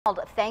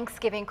Called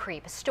Thanksgiving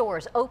creep,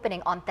 stores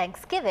opening on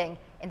Thanksgiving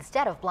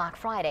instead of Black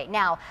Friday.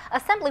 Now,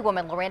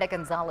 Assemblywoman Lorena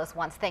Gonzalez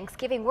wants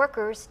Thanksgiving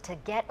workers to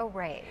get a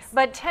raise.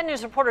 But 10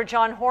 News reporter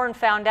John Horn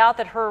found out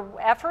that her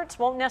efforts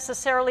won't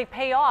necessarily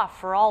pay off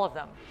for all of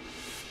them.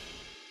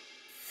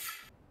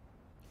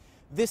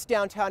 This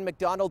downtown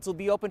McDonald's will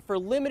be open for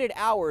limited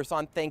hours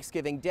on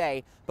Thanksgiving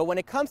Day, but when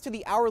it comes to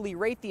the hourly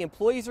rate the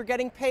employees are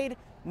getting paid,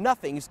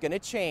 nothing's going to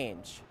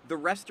change. The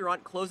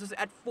restaurant closes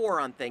at 4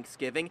 on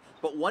Thanksgiving,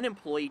 but one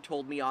employee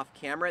told me off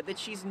camera that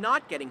she's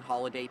not getting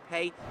holiday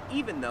pay,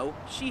 even though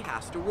she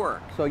has to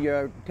work. So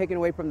you're taking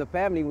away from the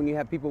family when you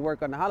have people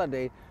work on the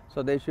holiday,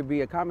 so they should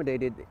be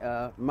accommodated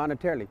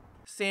monetarily.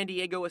 San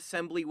Diego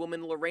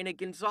Assemblywoman Lorena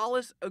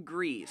Gonzalez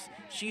agrees.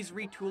 She's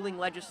retooling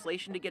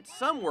legislation to get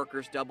some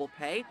workers double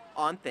pay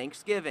on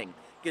Thanksgiving.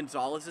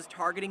 Gonzalez is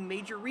targeting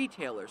major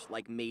retailers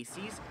like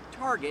Macy's,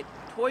 Target,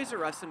 Toys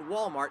R Us, and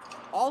Walmart,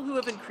 all who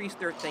have increased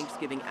their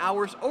Thanksgiving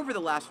hours over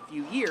the last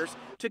few years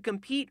to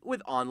compete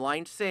with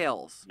online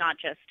sales. Not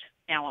just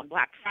now on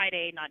Black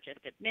Friday, not just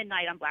at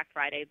midnight on Black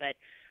Friday, but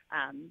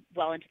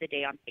well into the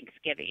day on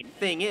Thanksgiving.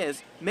 Thing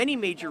is, many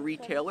major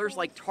retailers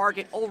like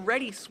Target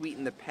already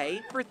sweeten the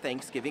pay for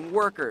Thanksgiving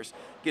workers.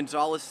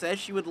 Gonzalez says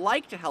she would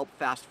like to help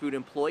fast food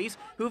employees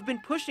who have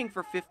been pushing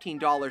for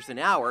 $15 an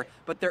hour,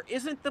 but there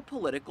isn't the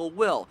political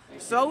will,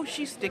 so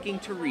she's sticking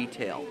to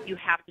retail. You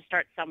have to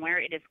start somewhere.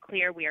 It is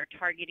clear we are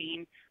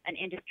targeting an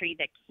industry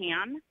that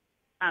can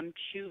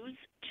choose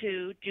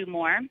to do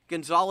more.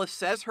 Gonzalez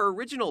says her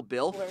original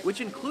bill,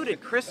 which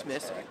included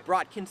Christmas,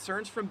 brought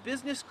concerns from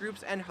business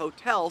groups and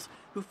hotels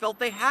who felt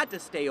they had to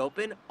stay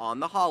open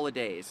on the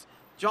holidays.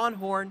 John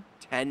Horn,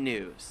 10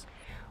 News.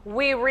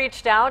 We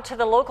reached out to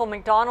the local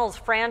McDonald's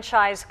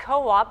franchise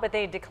co-op, but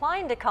they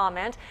declined to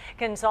comment.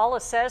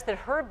 Gonzalez says that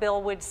her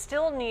bill would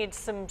still need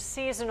some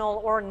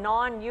seasonal or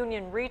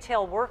non-union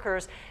retail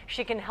workers.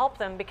 She can help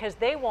them because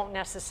they won't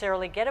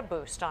necessarily get a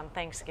boost on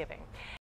Thanksgiving.